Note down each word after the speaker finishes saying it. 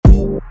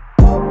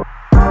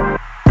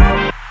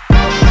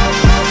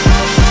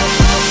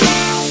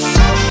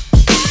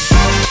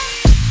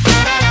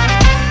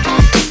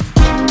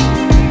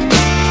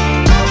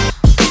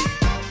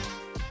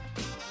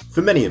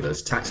For many of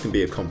us, tax can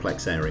be a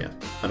complex area,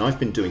 and I've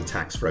been doing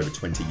tax for over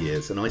 20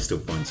 years and I still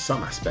find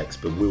some aspects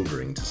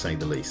bewildering to say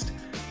the least.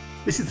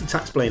 This is the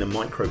Taxplainer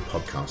micro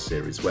podcast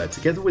series where,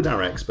 together with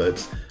our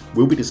experts,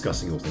 we'll be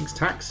discussing all things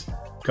tax,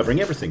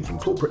 covering everything from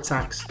corporate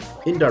tax,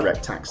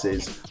 indirect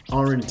taxes,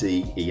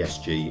 R&D,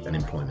 ESG and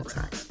employment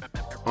tax.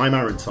 I'm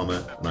Aaron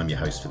Thomas and I'm your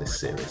host for this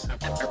series.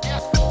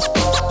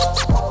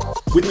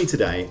 With me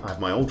today, I have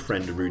my old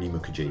friend Aruni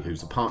Mukherjee,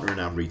 who's a partner in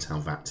our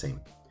retail VAT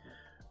team.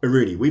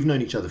 Aruni, we've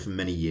known each other for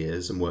many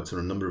years and worked on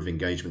a number of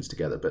engagements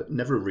together, but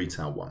never a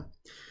retail one.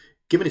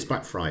 Given it's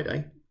Black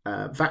Friday,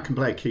 VAT can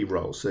play a key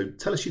role, so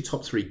tell us your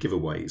top 3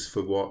 giveaways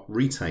for what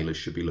retailers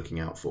should be looking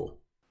out for.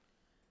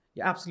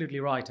 You're absolutely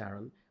right,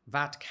 Aaron.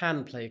 VAT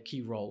can play a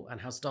key role and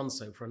has done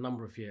so for a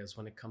number of years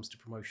when it comes to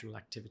promotional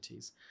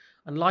activities.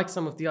 Unlike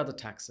some of the other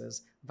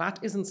taxes, VAT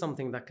isn't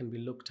something that can be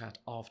looked at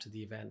after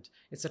the event.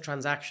 It's a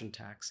transaction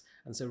tax,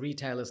 and so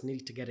retailers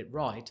need to get it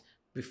right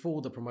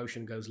before the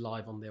promotion goes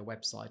live on their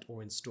website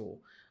or in store.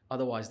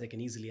 Otherwise, they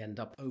can easily end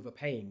up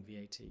overpaying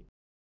VAT.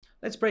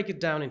 Let's break it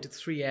down into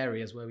 3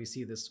 areas where we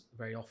see this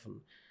very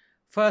often.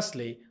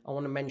 Firstly, I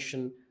want to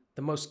mention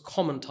the most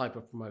common type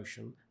of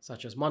promotion,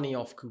 such as money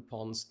off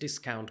coupons,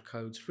 discount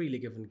codes, freely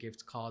given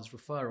gift cards,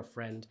 refer a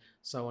friend,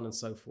 so on and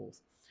so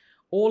forth.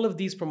 All of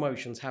these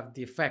promotions have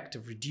the effect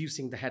of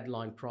reducing the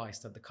headline price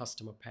that the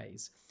customer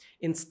pays.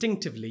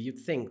 Instinctively, you'd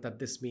think that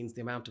this means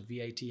the amount of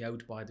VAT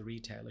owed by the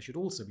retailer should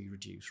also be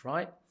reduced,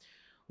 right?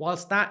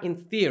 Whilst that, in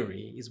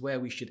theory, is where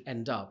we should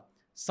end up,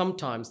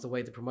 sometimes the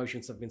way the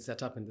promotions have been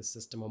set up in the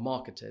system or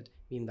marketed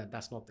mean that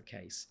that's not the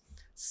case.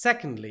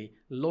 Secondly,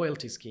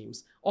 loyalty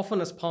schemes. Often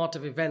as part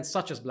of events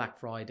such as Black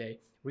Friday,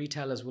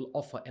 retailers will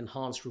offer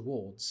enhanced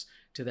rewards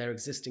to their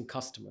existing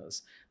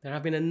customers. There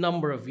have been a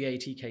number of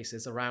VAT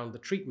cases around the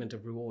treatment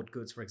of reward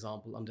goods, for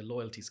example, under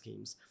loyalty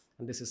schemes,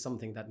 and this is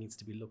something that needs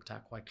to be looked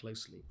at quite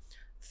closely.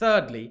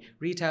 Thirdly,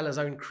 retailers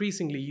are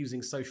increasingly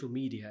using social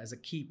media as a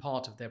key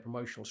part of their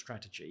promotional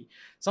strategy.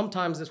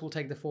 Sometimes this will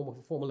take the form of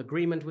a formal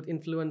agreement with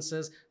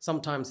influencers.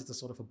 Sometimes it's a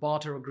sort of a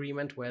barter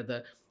agreement where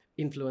the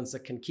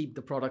influencer can keep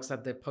the products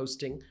that they're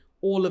posting.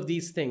 All of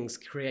these things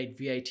create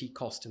VAT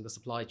cost in the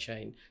supply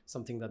chain,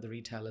 something that the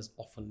retailers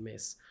often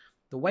miss.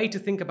 The way to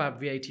think about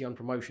VAT on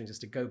promotions is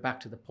to go back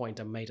to the point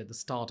I made at the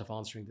start of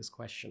answering this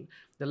question.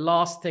 The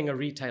last thing a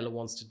retailer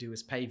wants to do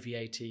is pay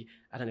VAT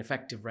at an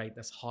effective rate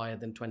that's higher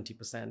than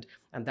 20%,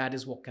 and that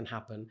is what can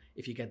happen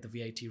if you get the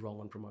VAT wrong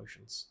on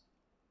promotions.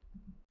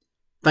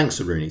 Thanks,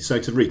 Aruni. So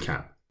to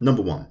recap,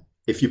 number 1,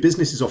 if your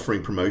business is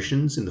offering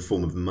promotions in the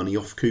form of money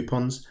off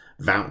coupons,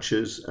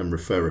 vouchers and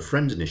refer a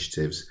friend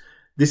initiatives,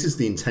 this is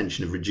the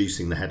intention of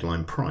reducing the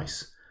headline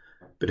price.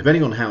 But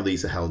depending on how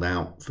these are held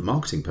out for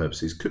marketing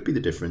purposes could be the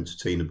difference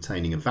between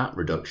obtaining a VAT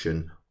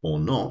reduction or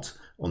not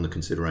on the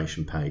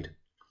consideration paid.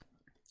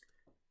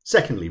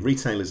 Secondly,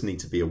 retailers need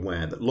to be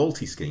aware that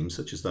loyalty schemes,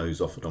 such as those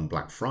offered on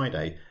Black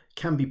Friday,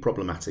 can be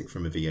problematic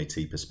from a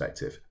VAT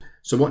perspective.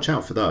 So watch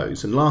out for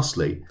those. And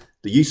lastly,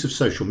 the use of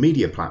social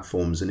media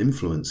platforms and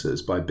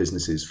influencers by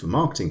businesses for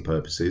marketing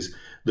purposes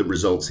that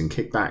results in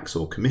kickbacks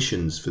or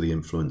commissions for the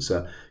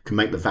influencer can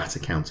make the VAT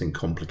accounting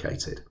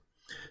complicated.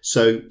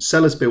 So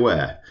sellers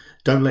beware.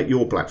 Don't let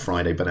your Black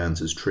Friday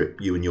bonanzas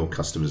trip you and your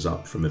customers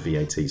up from a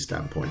VAT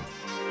standpoint.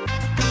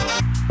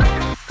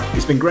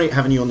 It's been great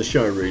having you on the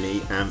show,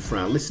 Aruni, and for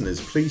our listeners,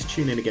 please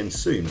tune in again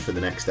soon for the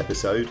next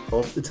episode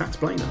of the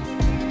Taxplainer.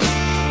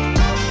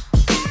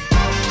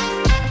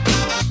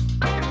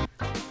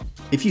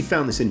 If you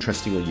found this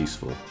interesting or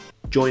useful,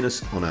 join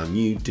us on our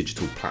new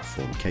digital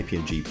platform,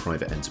 KPMG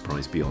Private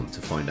Enterprise Beyond,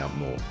 to find out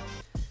more.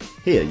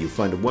 Here you'll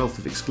find a wealth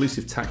of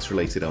exclusive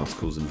tax-related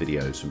articles and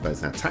videos from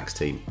both our tax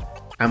team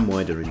and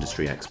wider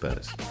industry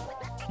experts.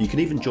 You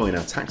can even join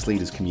our tax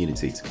leaders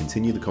community to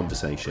continue the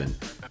conversation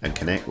and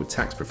connect with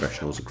tax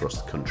professionals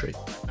across the country.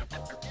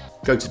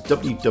 Go to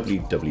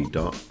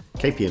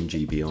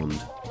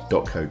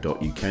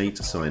www.kpmgbeyond.co.uk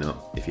to sign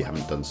up if you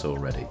haven't done so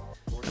already,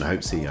 and I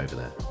hope to see you over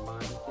there.